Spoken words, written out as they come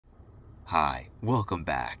Hi, welcome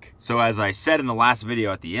back. So as I said in the last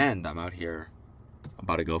video at the end, I'm out here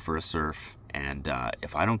about to go for a surf. And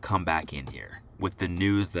if I don't come back in here with the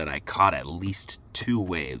news that I caught at least 2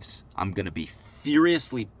 waves, I'm gonna be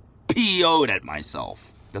furiously PO'd at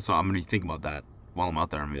myself. That's what I'm gonna be thinking about that while I'm out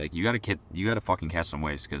there. I'm gonna be like, you gotta fucking catch some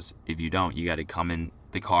waves, because if you don't, you gotta come in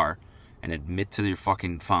the car and admit to your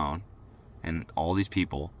fucking phone and all these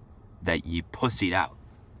people that you pussied out.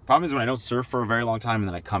 Problem is when I don't surf for a very long time and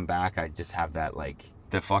then I come back, I just have that, like,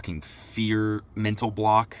 the fucking fear mental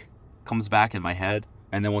block comes back in my head.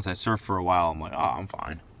 And then once I surf for a while, I'm like, oh, I'm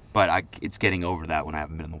fine. But it's getting over that when I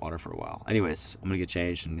haven't been in the water for a while. Anyways, I'm gonna get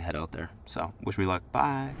changed and head out there. So wish me luck,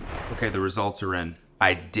 bye. Okay, the results are in.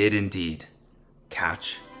 I did indeed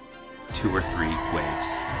catch 2 or 3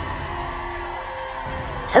 waves.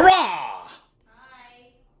 Hurrah!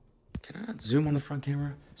 Can I not zoom on the front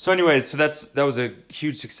camera? So anyways, so that was a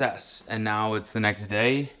huge success. And now it's the next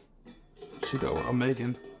day. Should go, I'm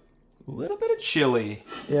making a little bit of chili.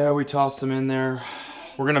 Yeah, we tossed him in there.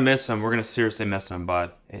 We're gonna miss him. We're gonna seriously miss him,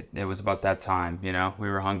 but it was about that time, you know? We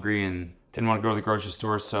were hungry and didn't want to go to the grocery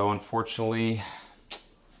store, so unfortunately,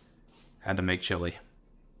 had to make chili.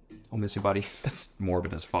 I'll miss you, buddy. That's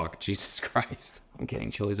morbid as fuck, Jesus Christ. I'm kidding,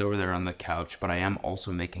 chili's over there on the couch, but I am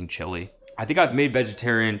also making chili. I think I've made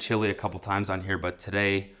vegetarian chili a couple times on here, but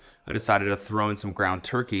today I decided to throw in some ground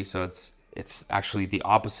turkey, so it's actually the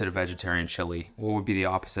opposite of vegetarian chili. What would be the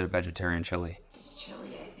opposite of vegetarian chili? Just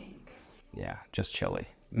chili, I think. Yeah, just chili.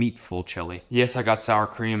 Meatful chili. Yes, I got sour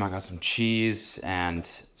cream, I got some cheese, and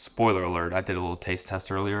spoiler alert, I did a little taste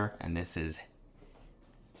test earlier, and this is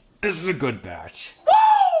a good batch.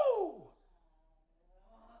 Woo!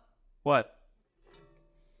 What?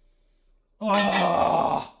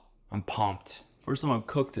 Oh, I'm pumped. First time I've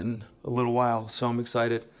cooked in a little while, so I'm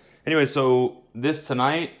excited. Anyway, so this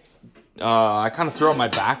tonight, I kind of threw out my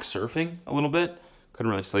back surfing a little bit. Couldn't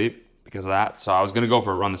really sleep because of that. So I was gonna go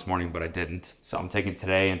for a run this morning, but I didn't. So I'm taking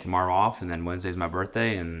today and tomorrow off, and then Wednesday's my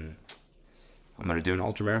birthday, and I'm gonna do an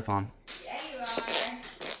ultra marathon. Yeah, you are.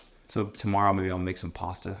 So tomorrow maybe I'll make some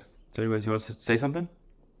pasta. So anyways, you want to say something?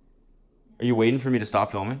 Are you waiting for me to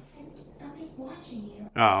stop filming? I'm just watching you.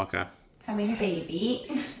 Oh, okay. Having a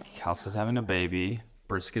baby. Kelsey's having a baby.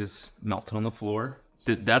 Brisket is melting on the floor.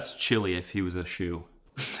 That's chili if he was a shoe.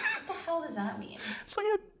 What the hell does that mean? It's like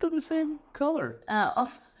they're the same color.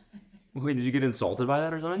 Oh. Wait, did you get insulted by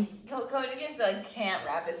that or something? Cody just like can't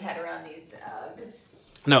wrap his head around these Uggs.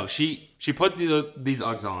 No, she put these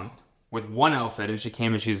Uggs on with one outfit, and she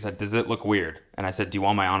came and she said, "Does it look weird?" And I said, "Do you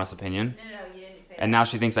want my honest opinion?" No, you didn't say that. And now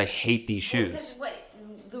she thinks I hate these shoes. What?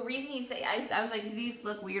 The reason you say, I was like, do these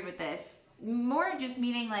look weird with this? More just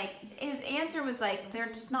meaning like, his answer was like, they're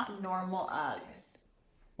just not normal Uggs.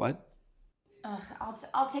 What? Ugh,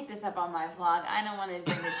 I'll take this up on my vlog. I don't want to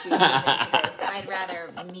bring the shoes into this. I'd rather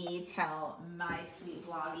me tell my sweet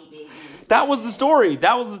vloggy babies. That was the story.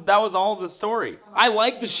 That was all the story. I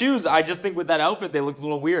like the shoes. I just think with that outfit they look a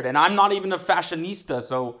little weird. And I'm not even a fashionista,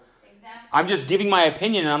 so exactly. I'm just giving my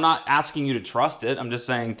opinion, and I'm not asking you to trust it. I'm just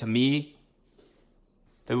saying, to me,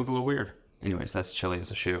 they look a little weird. Anyways, that's chili as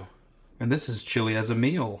a shoe. And this is chili as a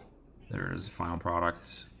meal. There's the final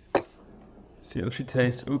product. See how she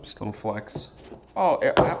tastes. Oops, little flex. Oh,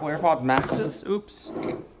 Apple AirPods Maxes. Oops.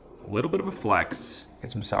 A little bit of a flex.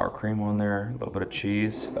 Get some sour cream on there. A little bit of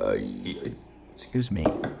cheese. Excuse me.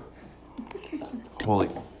 Holy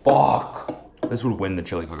fuck. This would win the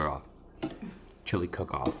chili cook-off. Chili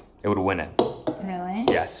cook-off. It would win it. Really?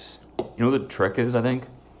 Yes. You know what the trick is, I think?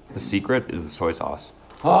 The secret is the soy sauce.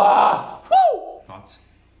 Ah! Woo! Thoughts?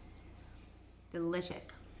 Delicious.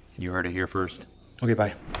 You heard it here first. Okay,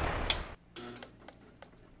 bye.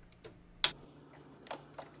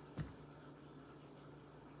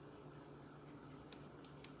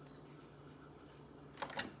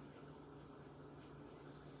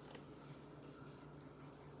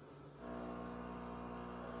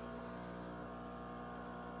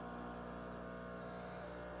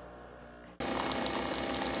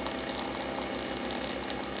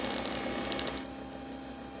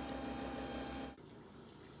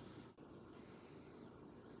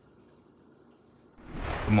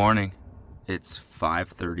 Good morning. It's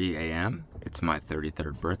 5:30 a.m. It's my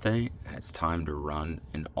 33rd birthday, and it's time to run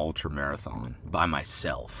an ultra marathon by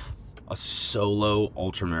myself. A solo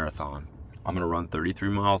ultra marathon. I'm gonna run 33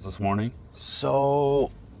 miles this morning. So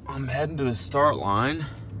I'm heading to the start line,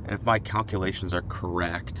 and if my calculations are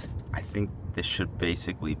correct, I think this should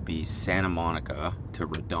basically be Santa Monica to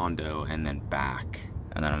Redondo and then back.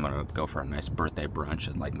 And then I'm gonna go for a nice birthday brunch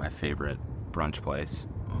at like my favorite brunch place.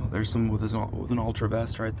 Oh, there's someone with an ultra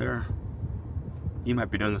vest right there. You might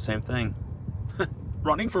be doing the same thing.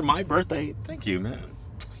 running for my birthday. Thank you, man.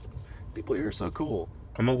 People here are so cool.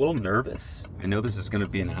 I'm a little nervous. I know this is gonna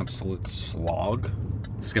be an absolute slog.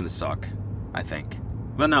 This is gonna suck, I think.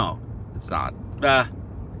 But no, it's not. I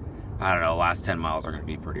don't know, last 10 miles are gonna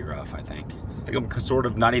be pretty rough, I think. I think I'm sort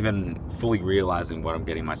of not even fully realizing what I'm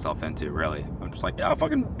getting myself into, really. I'm just like, yeah, I'll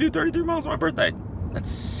fucking do 33 miles on my birthday.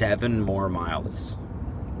 That's 7 more miles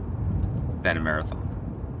than a marathon.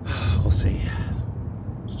 We'll see.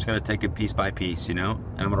 Just gonna take it piece by piece, you know?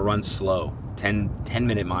 And I'm gonna run slow,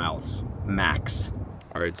 10-minute miles, max.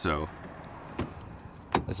 All right, so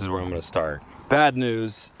this is where I'm gonna start. Bad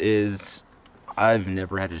news is I've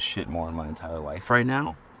never had to shit more in my entire life right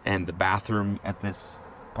now. And the bathroom at this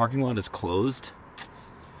parking lot is closed.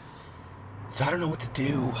 So I don't know what to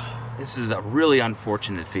do. This is a really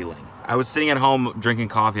unfortunate feeling. I was sitting at home drinking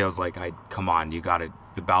coffee. I was like, come on,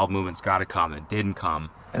 the bowel movement's gotta come. It didn't come.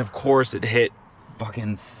 And of course it hit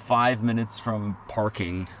fucking 5 minutes from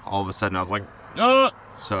parking. All of a sudden I was like, ah!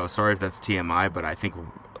 So sorry if that's TMI, but I think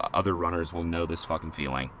other runners will know this fucking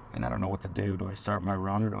feeling. And I don't know what to do. Do I start my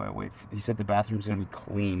run or do I wait? He said the bathroom's gonna be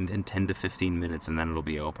cleaned in 10 to 15 minutes and then it'll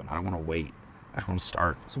be open. I don't wanna wait. I just wanna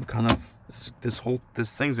start. So I'm kind of,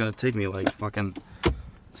 this thing's gonna take me like fucking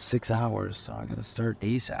 6 hours, so I gotta start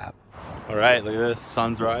ASAP. All right, look at this,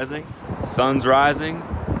 sun's rising. Sun's rising.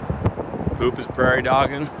 Poop is prairie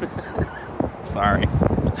dogging. Sorry,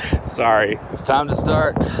 it's time to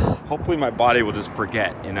start. Hopefully my body will just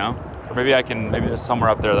forget, you know? Or maybe maybe there's somewhere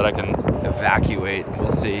up there that I can evacuate.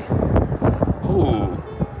 We'll see. Ooh,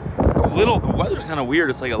 the weather's kind of weird.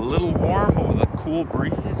 It's like a little warm, but with a cool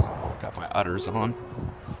breeze. Got my udders on.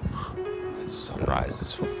 The sunrise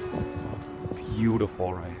is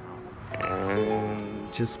beautiful right now.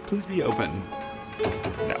 And just please be open.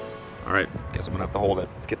 No. All right, guess I'm gonna have to hold it.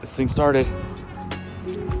 Let's get this thing started.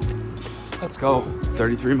 Let's go.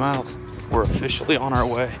 33 miles. We're officially on our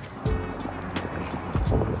way.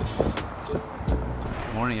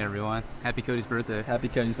 Morning, everyone. Happy Cody's birthday. Happy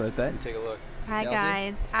Cody's birthday. Take a look. Hi Kelsey?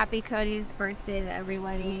 guys, happy Cody's birthday to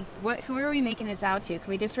everybody. Who are we making this out to? Can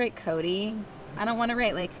we just write Cody? I don't want to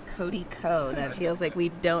write like Cody Co. That feels like we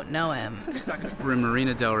don't know him. We're in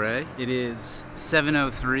Marina Del Rey. It is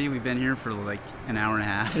 7:03. We've been here for like an hour and a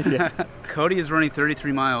half. Yeah. Cody is running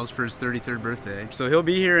 33 miles for his 33rd birthday. So he'll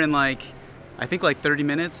be here in I think 30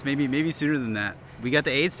 minutes, maybe sooner than that. We got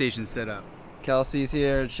the aid station set up. Kelsey's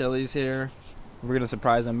here, Chili's here. We're gonna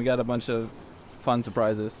surprise him. We got a bunch of fun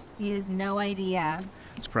surprises. He has no idea.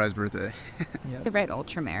 Surprise birthday. The red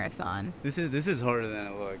ultramarathon. This is harder than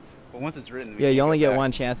it looks. But once it's written, Yeah, you only get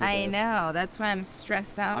one chance at I this. know. That's why I'm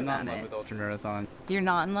stressed out I'm not about in it. love with ultramarathon. You're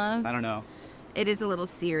not in love? I don't know. It is a little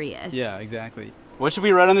serious. Yeah, exactly. What should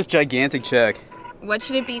we write on this gigantic check? What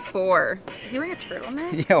should it be for? Is he wearing a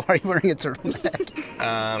turtleneck? Yeah, why are you wearing a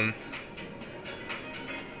turtleneck?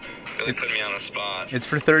 Really put me on the spot. It's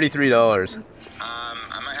for $33.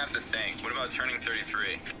 I might have to think. What about turning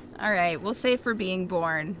 33? All right, we'll say for being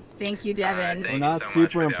born. Thank you, Devin. Thank We're you not so much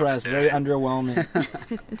super for the impressed. Very opportunity.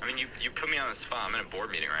 underwhelming. I mean, you put me on the spot. I'm in a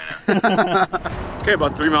board meeting right now. Okay,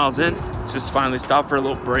 about 3 miles in, just finally stopped for a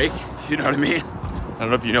little break. You know what I mean? I don't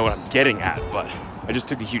know if you know what I'm getting at, but I just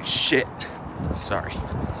took a huge shit. Sorry.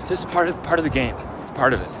 It's just part of the game. It's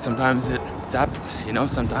part of it. Sometimes it happens, you know.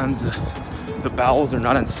 Sometimes the bowels are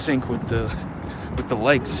not in sync with the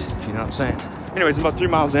legs, if you know what I'm saying. Anyways, I'm about 3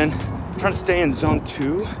 miles in. I'm trying to stay in zone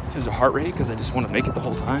 2 in terms of heart rate because I just want to make it the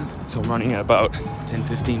whole time. So I'm running at about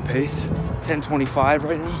 10:15 pace, 10:25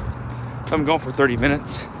 right now. So I'm going for 30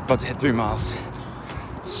 minutes. About to hit 3 miles.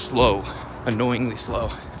 Slow, annoyingly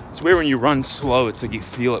slow. It's weird when you run slow. It's like you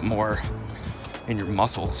feel it more in your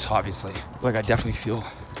muscles, obviously. Like I definitely feel,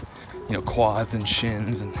 you know, quads and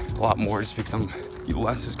shins and a lot more just because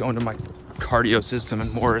less is going to my cardio system and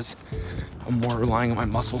I'm more relying on my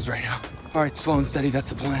muscles right now. All right, slow and steady, that's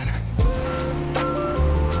the plan.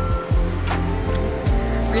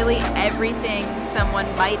 Really everything someone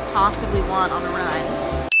might possibly want on a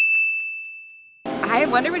run. I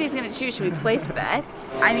wonder what he's gonna choose. Should we place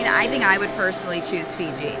bets? I mean, I think I would personally choose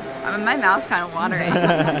Fiji. I mean, my mouth's kind of watering.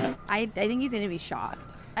 I think he's gonna be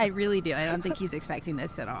shocked. I really do. I don't think he's expecting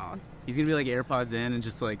this at all. He's gonna be like AirPods in and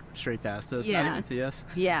just like straight past us, not even see us.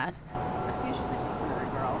 Yeah.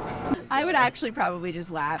 I would actually probably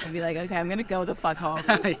just laugh and be like, okay, I'm gonna go the fuck home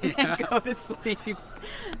and go to sleep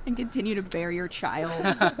and continue to bear your child.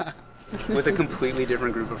 With a completely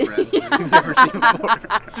different group of friends that we've never seen before.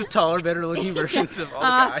 Just taller, better looking versions of all the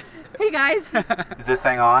guys. Hey guys. Is this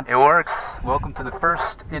thing on? It works. Welcome to the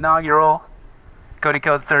first inaugural Cody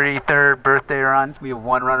Code's 33rd birthday run. We have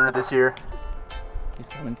one runner this year. He's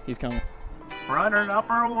coming. He's coming. Runner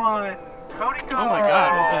number 1. Cody, Oh my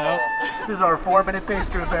God, what the hell? This is our 4-minute pace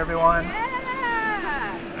group, everyone.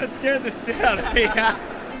 Yeah. That scared the shit out of me. I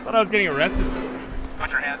thought I was getting arrested. Put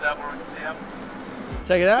your hands up where we can see them.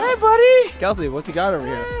 Check it out. Hey, buddy. Kelsey, what's he got over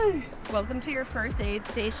here? Welcome to your first aid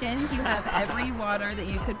station. You have every water that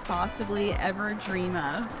you could possibly ever dream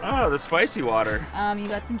of. Oh, the spicy water. You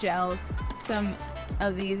got some gels, some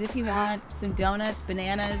of these if you want, some donuts,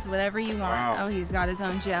 bananas, whatever you want. Wow. Oh, he's got his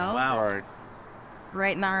own gel. Wow.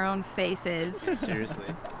 Right in our own faces. Seriously.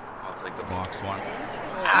 I'll take the boxed one.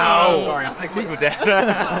 Ow! Sorry, I'll take liquid death.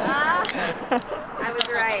 I was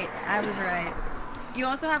right. I was right. You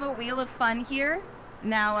also have a wheel of fun here.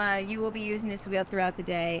 Now, you will be using this wheel throughout the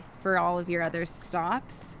day for all of your other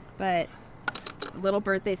stops, but a little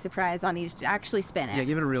birthday surprise on each. Actually spin it. Yeah,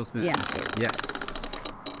 give it a real spin. Yeah. Yes.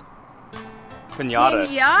 Pinata.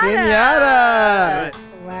 Pinata!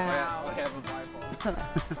 Wow. So,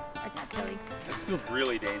 watch out, Billy. This feels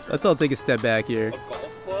really dangerous. Let's all take a step back here. A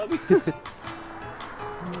golf club?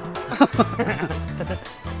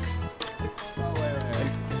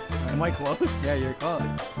 Am I close? Yeah, you're close.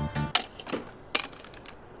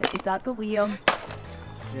 You got the wheel.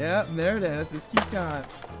 Yep, there it is. Just keep going.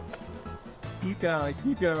 Keep going,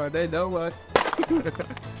 keep going. They know what.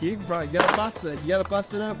 Keep going. You gotta bust it. You gotta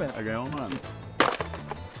bust it open. Okay, hold on.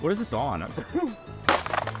 What is this on?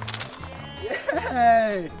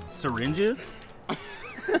 Hey! Syringes?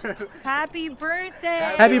 Happy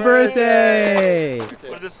birthday! Happy birthday!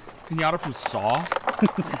 What is this? Pinata from Saw?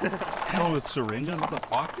 Oh, with syringes? What the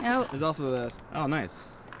fuck? Nope. There's also this. Oh, nice.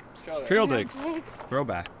 Trail digs.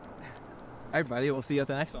 Throwback. Alright, buddy. We'll see you at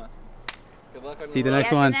the next one. Good luck on See you the your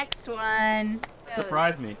next Yeah, one. The next one.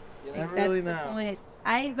 Surprise me. You never That's really the know. point.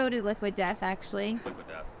 I voted liquid death, actually. Liquid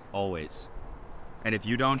death. Always. And if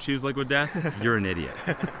you don't choose liquid death, you're an idiot.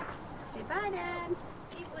 Say bye, Dad.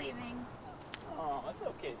 He's leaving. Oh, that's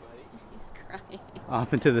okay, buddy. He's crying.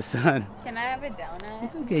 Off into the sun. Can I have a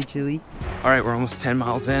donut? Okay, Chili. All right, we're almost 10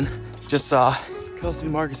 miles in. Just saw Kelsey,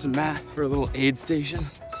 Marcus, and Matt for a little aid station.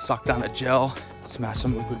 Sucked on a gel, smashed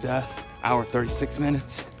some liquid death. Hour 36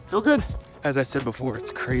 minutes. Feel good. As I said before,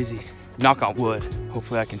 it's crazy. Knock on wood.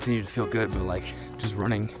 Hopefully I continue to feel good, but like just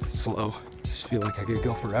running slow. Just feel like I could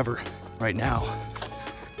go forever. Right now,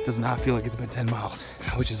 it does not feel like it's been 10 miles,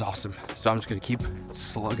 which is awesome. So I'm just gonna keep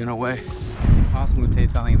slugging away. Possible to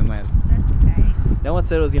tape something in the mud. That's okay. No one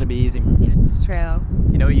said it was gonna be easy. It's true.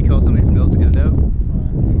 You know what you call somebody from El Segundo?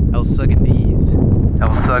 El Suggandese.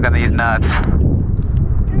 El Sug on these nuts.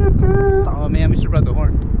 Oh man, we should have brought the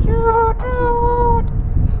horn.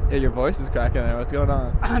 Yeah, your voice is cracking there. What's going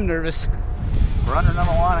on? I'm nervous. Runner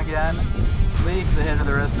number 1 again. Leagues ahead of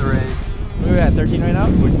the rest of the race. Where are we at? 13 right now?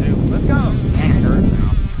 42. Let's go.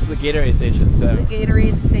 The Gatorade station. So. The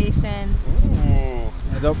Gatorade station. Ooh.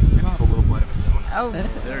 I don't. Maybe I'll have a little bite of a donut. Oh,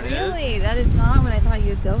 There it is. really? That is not what I thought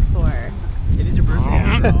you'd go for. It is your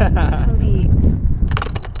birthday. Cody.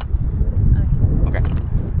 Okay.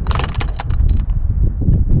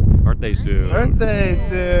 Birthday suit. Birthday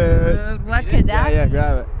suit. Dude, what could that Yeah, be?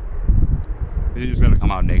 grab Is he just gonna come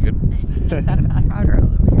out naked? it. Powder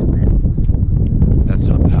all over your lips. That's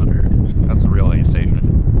not powder. That's the real aid station.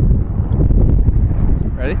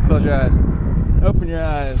 Ready? Close your eyes. Open your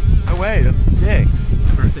eyes. No way, that's sick.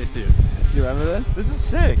 Birthday suit. You remember this? This is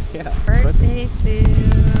sick. Yeah. Birthday suit.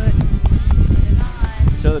 Put it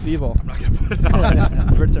on. Show the people. I'm not gonna put it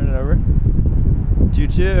on. First, turn it over. Choo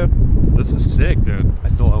choo. This is sick, dude. I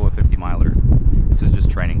still owe a 50 miler. This is just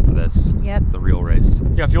training for this. Yep. The real race.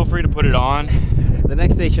 Yeah, feel free to put it on. The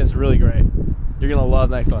next station is really great. You're gonna love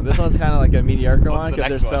the next one. This one's kind of like a mediocre What's one the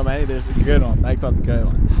because next there's so one? many. There's a good one. Next one's a good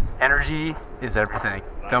one. Energy is everything.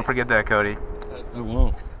 Don't forget that, Cody. I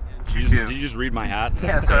won't. Did you just read my hat?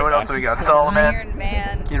 Yeah, so what else do we got? Solomon. Iron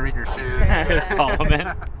Man. You can read your shoes.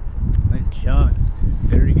 Solomon. Nice chunks.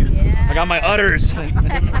 Very good. Yeah. I got my udders.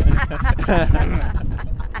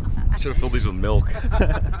 Should have filled these with milk.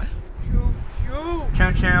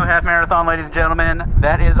 Choo choo, half marathon, ladies and gentlemen.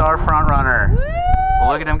 That is our front runner. Woo!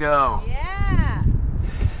 Look at him go. Yeah.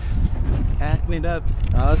 Hacking it up.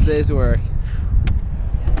 Last day's work.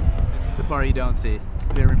 This is the part you don't see.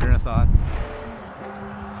 Very marathon.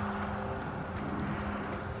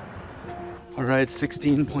 All right,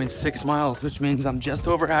 16.6 miles, which means I'm just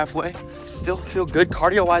over halfway. Still feel good.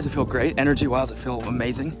 Cardio-wise, I feel great. Energy-wise, I feel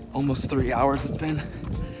amazing. Almost 3 hours it's been.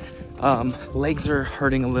 Legs are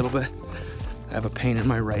hurting a little bit. I have a pain in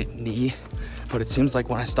my right knee, but it seems like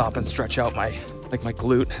when I stop and stretch out my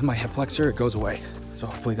glute and my hip flexor, it goes away. So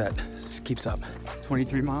hopefully that just keeps up.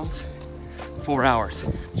 23 miles, 4 hours,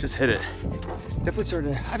 just hit it. Definitely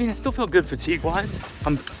started, I mean, I still feel good fatigue-wise.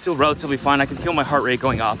 I'm still relatively fine. I can feel my heart rate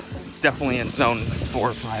going up. It's definitely in zone 4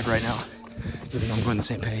 or 5 right now. I'm going the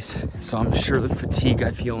same pace. So I'm sure the fatigue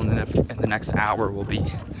I feel in the next hour will be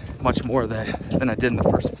much more than I did in the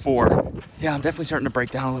first 4. Yeah, I'm definitely starting to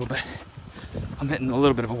break down a little bit. I'm hitting a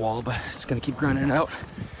little bit of a wall, but it's gonna keep grinding it out.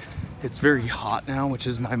 It's very hot now, which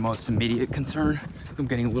is my most immediate concern. I'm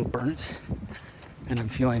getting a little burnt, and I'm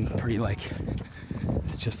feeling pretty like,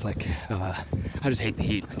 just like, I just hate the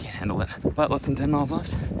heat. I can't handle it. But less than 10 miles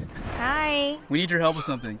left. Hi. We need your help with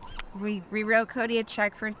something. We wrote Cody a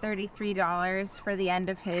check for $33 for the end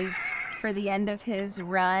of his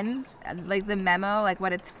run, like the memo, like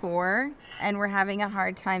what it's for, and we're having a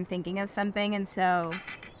hard time thinking of something, and so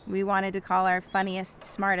we wanted to call our funniest,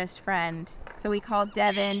 smartest friend. So we called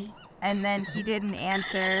Devin, and then he didn't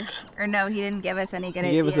answer, or no, he didn't give us any good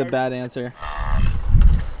ideas. He gave us a bad answer.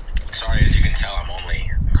 Sorry, as you can tell, I'm only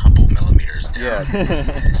a couple millimeters down. Yeah.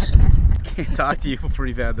 Can't talk to you before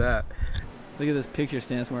you've had that. Look at this picture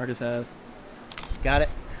stance Marcus has. Got it.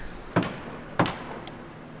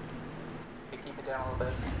 Keep it down a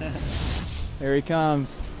little bit. There he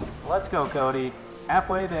comes. Let's go, Cody.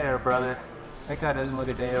 Halfway there, brother. That guy doesn't look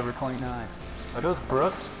a day over 29. Are those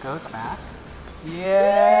Brooks Ghost fast?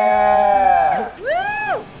 Yeah!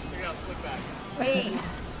 Woo! Hey.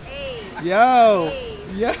 Hey. Yo! Hey.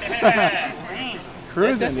 Yeah!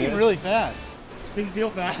 Cruising, dude. really fast. Didn't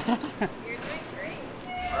feel fast. You're doing great.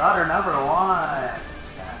 Rudder number 1.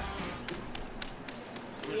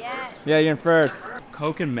 Yeah. Yeah, you're in first.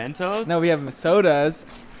 Coke and Mentos? No, we have sodas.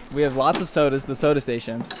 We have lots of sodas, the soda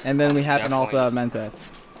station. And then we happen also have Mentos.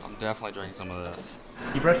 I'm definitely drinking some of this.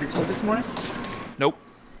 You brushed your teeth this morning? Nope.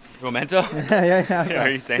 Memento? Yeah. Are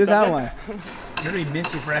you saying Just something? that one. You're gonna be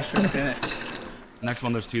minty fresh from the finish. Next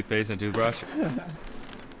one, there's toothpaste and toothbrush. I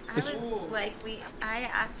was like, I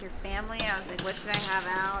asked your family, I was like, what should I have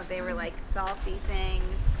out? They were like, salty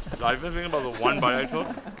things. I've been thinking about the one bite I took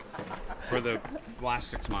for the last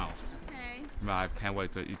 6 miles. Okay. I can't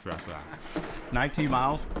wait to eat the rest of that. 19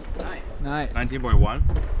 miles, Nice. Nice. 19.1,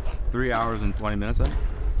 3 hours and 20 minutes, I think.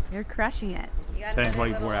 You're crushing it. You got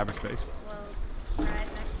 10:24 average pace. Little surprise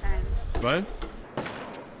next time. What?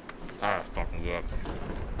 That's fucking good.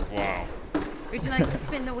 Wow. Would you like to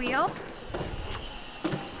spin the wheel?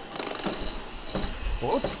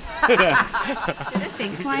 Did a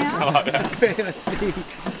thing fly off? Let's see.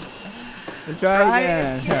 Let's try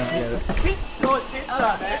again. Pit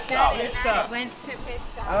stop, It went to pit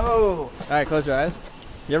stop. Oh! Alright, close your eyes.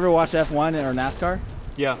 You ever watch F1 or NASCAR?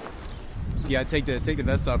 Yeah. Yeah, take the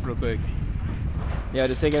vest off real quick. Yeah,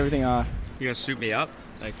 just take everything off. You gonna suit me up?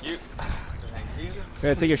 Thank you. You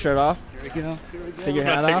gotta take your shirt off. Here we go. Take your I'm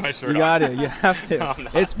hat gonna take off. my shirt You off. got it. You have to. No, I'm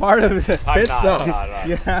not. It's part of the I'm pit not, stop. I'm not.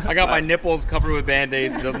 You have I got my nipples covered with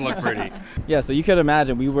band-aids. It doesn't look pretty. Yeah, so you could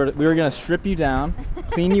imagine we were gonna strip you down,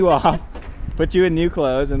 clean you off, put you in new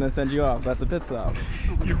clothes, and then send you off. That's the pit stop.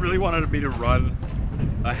 You really wanted me to run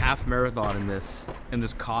a half marathon in this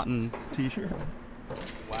cotton t-shirt?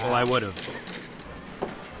 Wow. Well, I would have.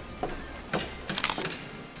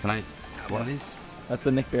 Can I have one of these? That's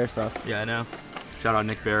the Nick Bear stuff. Yeah, I know. Shout out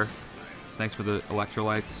Nick Bear. Thanks for the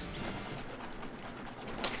electrolytes.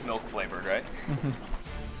 Milk flavored, right?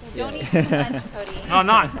 Don't eat too much, Cody. No, I'm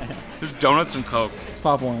not. There's donuts and Coke. Just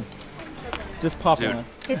pop one. Just pop Dude. one.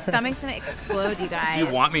 His stomach's gonna explode, you guys. Do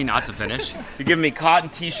you want me not to finish? You're giving me cotton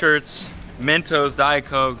t-shirts, Mentos, Diet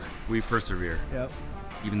Coke. We persevere. Yep.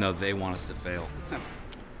 Even though they want us to fail.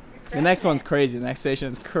 The next one's crazy. The next station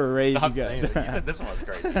is crazy Stop good. saying it. You said this one was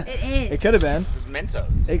crazy. It is. It could have been. It was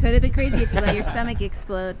Mentos. It- Could have been crazy if you let your stomach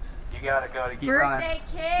explode. You got it, Cody. Keep running. Birthday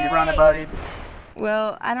cake. Keep running, buddy.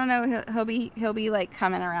 Well, I don't know. He'll be like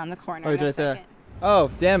coming around the corner. Oh, in he's a right there. second. Oh,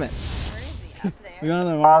 damn it. Where is he? Up We there. went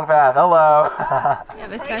on the Wrong path. Hello. We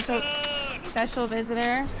have a special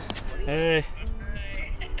visitor. Hey.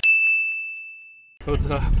 What's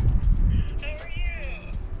up?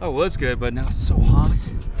 Oh, well, it's good, but now it's so hot.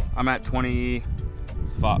 I'm at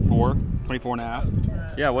 24 and a half.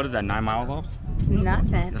 Yeah, what is that, 9 miles off? It's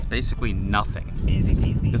nothing. That's basically nothing. Easy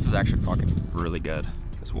peasy. This is actually fucking really good.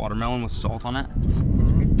 This watermelon with salt on it.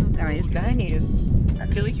 Guys, I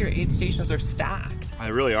feel like your aid stations are stacked.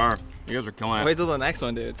 They really are. You guys are killing it. Wait till the next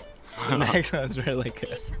one, dude. The next one's really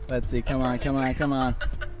good. Let's see. Come on, come on, come on.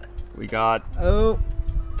 We got Oh.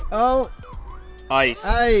 Oh. ice.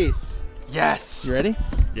 Ice. Yes. You ready?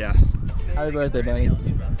 Yeah. Happy birthday, buddy.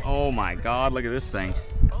 Oh my god, look at this thing.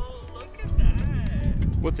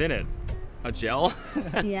 What's in it? A gel?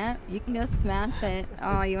 Yeah, you can go smash it.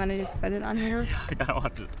 Oh, you want to just put it on here? I kind of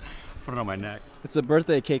want to just put it on my neck. It's a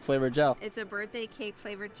birthday cake flavored gel. It's a birthday cake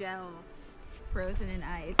flavored gels, frozen in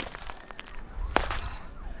ice.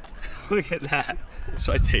 Look at that.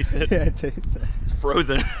 Should I taste it? Yeah, taste it. It's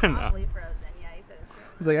frozen. No. Probably frozen. Yeah, he said it's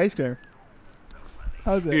frozen. It's like ice cream.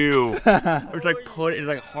 How's it? Ew. It's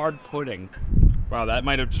like hard pudding. Wow, that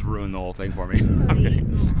might have just ruined the whole thing for me. I'm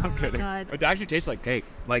kidding. I'm kidding. God. It actually tastes like cake.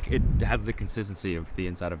 Like it has the consistency of the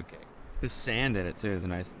inside of a cake. The sand in it too is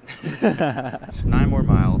nice. 9 more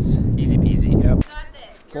miles. Easy peasy. Yep. Got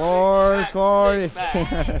this. Corey.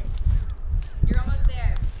 You're almost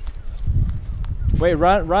there. Wait,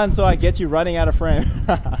 run so I get you running out of frame.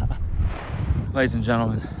 Ladies and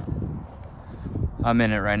gentlemen, I'm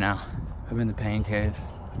in it right now. I'm in the pain cave.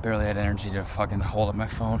 Barely had energy to fucking hold up my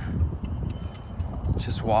phone.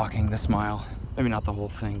 Just walking this mile. Maybe not the whole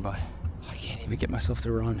thing, but I can't even get myself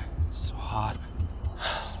to run. It's so hot.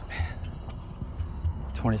 Oh, man.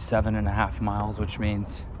 27.5 miles, which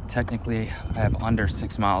means technically I have under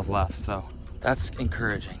 6 miles left, so that's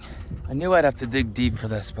encouraging. I knew I'd have to dig deep for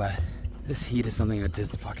this, but this heat is something I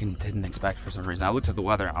just fucking didn't expect for some reason. I looked at the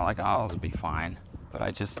weather and I'm like, oh, this will be fine. But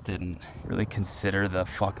I just didn't really consider the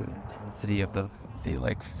fucking intensity of the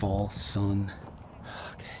like fall sun.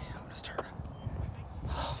 Okay, I'm gonna start.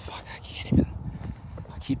 Oh fuck, I can't even.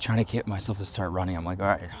 I keep trying to get myself to start running. I'm like, all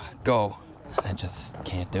right, go. And I just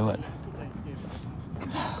can't do it.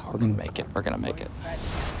 We're gonna make it. We're gonna make it.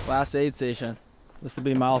 Last aid station. This will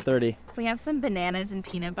be mile 30. We have some bananas and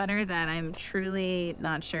peanut butter that I'm truly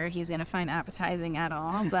not sure he's gonna find appetizing at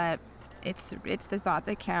all, but it's the thought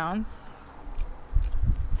that counts.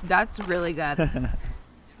 That's really good.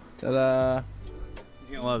 Ta-da. He's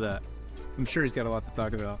gonna love that. I'm sure he's got a lot to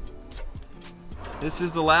talk about. This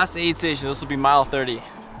is the last aid station. This will be mile 30.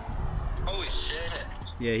 Holy shit.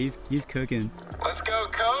 Yeah, he's cooking. Let's go,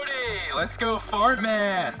 Cody. Let's go, Fart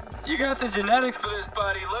Man. You got the genetics for this,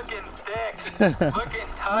 buddy. Looking thick, looking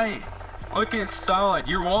tight, looking solid.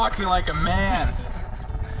 You're walking like a man.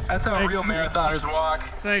 That's how real marathoners walk.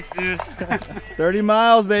 Thanks, dude. 30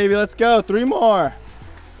 miles, baby. Let's go. 3 more.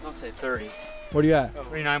 Don't say 30. What do you got?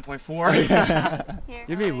 39.4.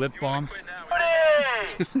 Give me a lip balm.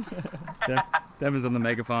 Devin's on the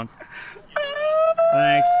megaphone.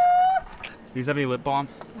 Thanks. Do you have any lip balm?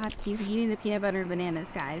 God, he's eating the peanut butter and bananas,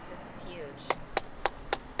 guys. This is huge.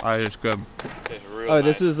 Alright, it's good. Oh,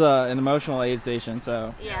 this is an emotional aid station.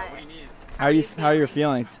 So, Yeah. how are your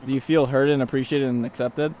feelings? Do you feel heard and appreciated and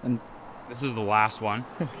accepted? And This is the last one.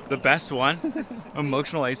 The best one.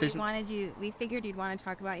 Emotional aid station. We figured you'd want to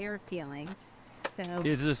talk about your feelings. So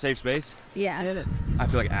Is this a safe space? yeah. it is. I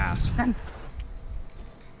feel like ass.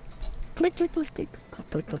 Click, click, click, click, click,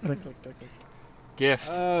 click, click, click, click, click. Gift.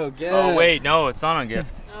 Oh, good. Oh wait, no, it's not on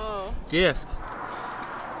gift. Oh. Gift.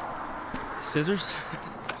 Scissors?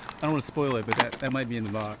 I don't want to spoil it, but that might be in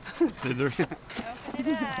the box. Scissors. Open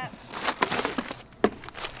it up.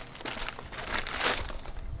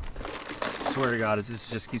 Swear to God, it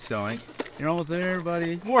just keeps going. You're almost there,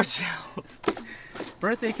 buddy. More shells.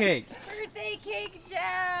 Birthday cake. Birthday cake,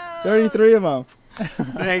 Joe. 33 of them.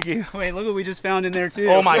 Thank you. Wait, look what we just found in there too.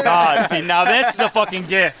 Oh my God. See, now this is a fucking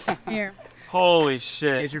gift. Here. Holy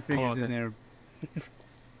shit. Get your fingers Hold on. in there.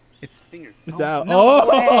 It's finger. It's out. No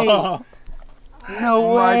Oh!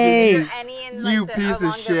 No way. Is there any in, like, You the, piece of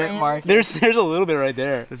along the shit, rim? Mark. There's a little bit right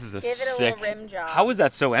there. This is a Give it a sick. little rim job. How is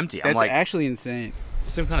that so empty? I'm That's like, actually insane. is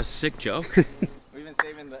this some kind of sick joke? We've been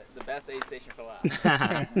saving the best aid station for last.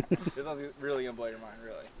 This one's really gonna blow your mind,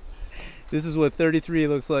 really. This is what 33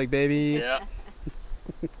 looks like, baby. Yeah.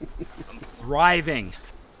 I'm thriving.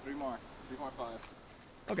 3 more. 5.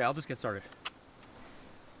 Okay, I'll just get started.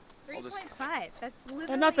 3.5. That's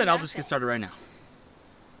literally Nothing. I'll just get started right now.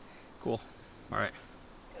 Cool. All right.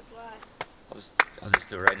 Good luck. I'll just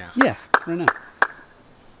do it right now. Yeah, right now.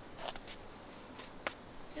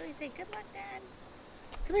 Billy, say good luck, Dad.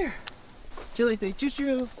 Come here. Chili, say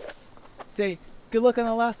choo-choo. Say, good luck on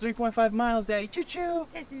the last 3.5 miles, Daddy. Choo-choo.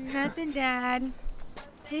 It's nothing, Dad.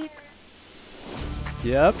 Stay.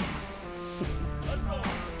 Yep.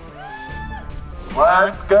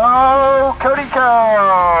 Let's go, Cody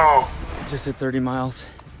Co. Just hit 30 miles.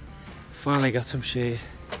 Finally got some shade.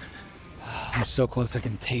 I'm so close I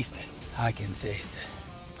can taste it. I can taste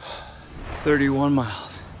it. 31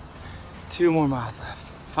 miles. 2 more miles left.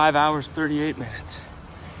 5 hours, 38 minutes.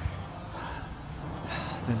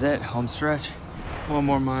 This is it, home stretch. 1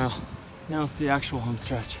 more mile. Now it's the actual home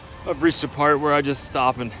stretch. I've reached a part where I just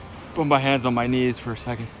stop and put my hands on my knees for a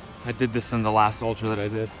second. I did this in the last ultra that I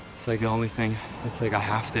did. It's like the only thing, it's like I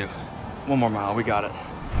have to. 1 more mile, we got it.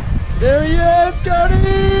 There he is,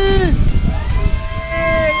 Cody!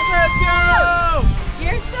 Hey, let's go!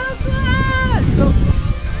 You're so close!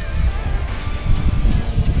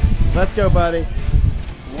 Let's go, buddy.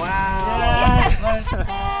 Wow!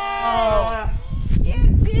 You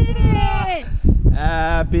did it!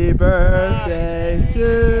 Happy birthday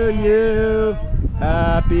to you.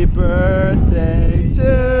 Happy birthday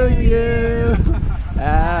to you.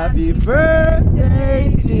 Happy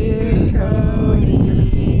birthday, dear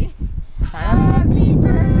Cody. Happy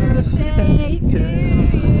birthday to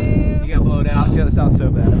you. You got blown out. It's gonna sound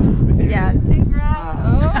so bad. Yeah.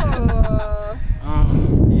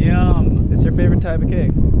 Oh. Yum. It's your favorite type of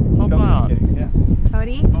cake. Coconut cake. Yeah.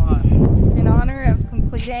 Cody, in honor of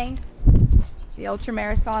completing the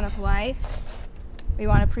ultramarathon of life, we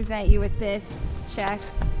want to present you with this check.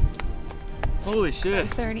 Holy shit.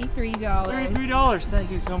 $33. $33.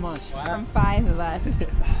 Thank you so much. From 5 of us.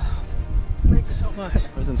 Thank you so much.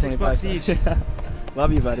 $6 each.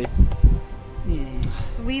 Love you, buddy.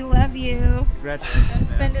 We love you. Congratulations. Don't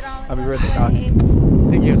spend it all in Happy one birthday, place.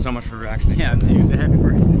 Thank you so much for actually. Yeah, dude, happy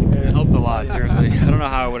birthday. It helped a lot, seriously. I don't know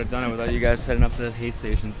how I would have done it without you guys setting up the hay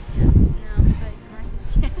stations.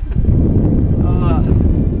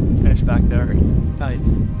 Finish back there. Nice.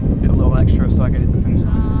 Did a little extra so I could hit the finish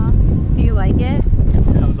line. Do you like it?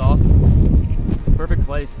 Yeah, it was awesome. Perfect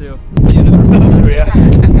place, too. Yeah.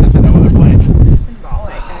 No other place.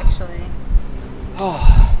 Symbolic, actually.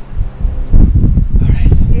 Oh.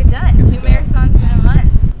 Alright. You're done. 2 marathons in a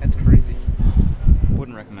month. That's crazy.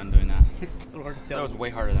 Wouldn't recommend doing that. That was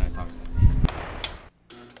way harder than I thought it was going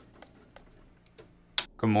to be.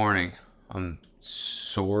 Good morning. I'm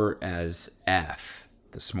sore as F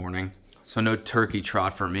this morning. So no turkey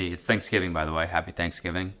trot for me. It's Thanksgiving, by the way. Happy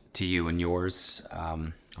Thanksgiving to you and yours.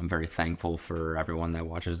 I'm very thankful for everyone that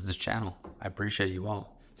watches this channel. I appreciate you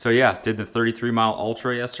all. So yeah, did the 33-mile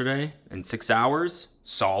ultra yesterday in 6 hours.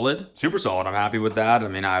 Solid, super solid. I'm happy with that. I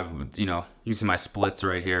mean, you know, you see my splits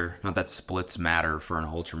right here. Not that splits matter for an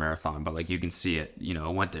ultra marathon, but like you can see it, you know,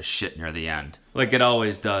 it went to shit near the end. Like it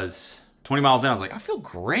always does. 20 miles in, I was like, I feel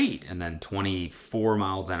great. And then 24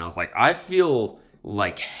 miles in, I was like, I feel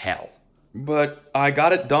like hell. But I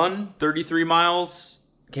got it done, 33 miles.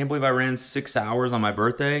 Can't believe I ran 6 hours on my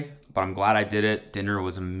birthday, but I'm glad I did it. Dinner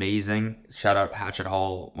was amazing. Shout out Hatchet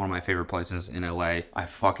Hall, one of my favorite places in LA. I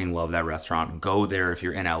fucking love that restaurant. Go there if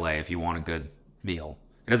you're in LA if you want a good meal.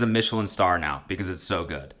 It has a Michelin star now because it's so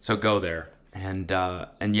good. So go there. And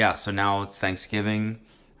yeah, so now it's Thanksgiving.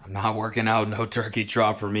 I'm not working out, no turkey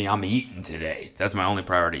trot for me. I'm eating today. That's my only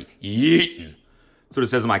priority. Eating. That's what it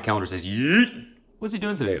says on my calendar. It says eating. What's he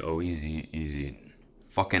doing today? Oh, he's eating.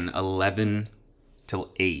 Fucking 11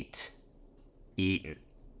 till 8. Eating.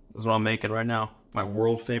 That's what I'm making right now. My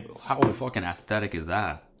world favorite. How fucking aesthetic is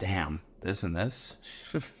that? Damn. This and this.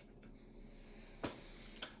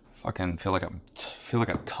 Fucking feel like a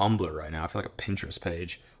Tumblr right now. I feel like a Pinterest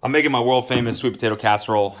page. I'm making my world famous sweet potato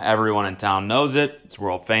casserole. Everyone in town knows it. It's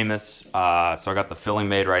world famous. So I got the filling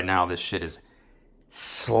made right now. This shit is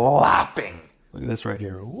slapping. Look at this right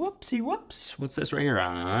here. Whoopsie whoops. What's this right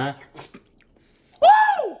here?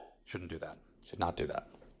 Woo! Shouldn't do that. Should not do that.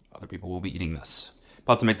 Other people will be eating this.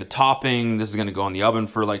 About to make the topping. This is gonna go in the oven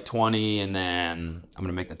for like 20, and then I'm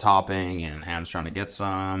gonna make the topping, and Ham's trying to get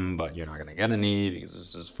some, but you're not gonna get any because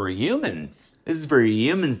this is for humans. This is for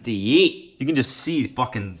humans to eat. You can just see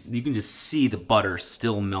the butter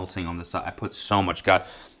still melting on the side. I put so much God.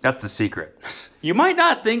 That's the secret. You might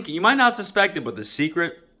not suspect it, but the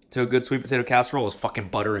secret to a good sweet potato casserole is fucking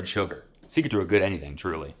butter and sugar. Secret to a good anything,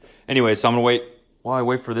 truly. Anyway, so I'm gonna wait. While I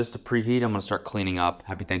wait for this to preheat, I'm gonna start cleaning up.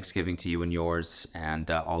 Happy Thanksgiving to you and yours,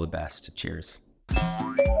 and all the best. Cheers.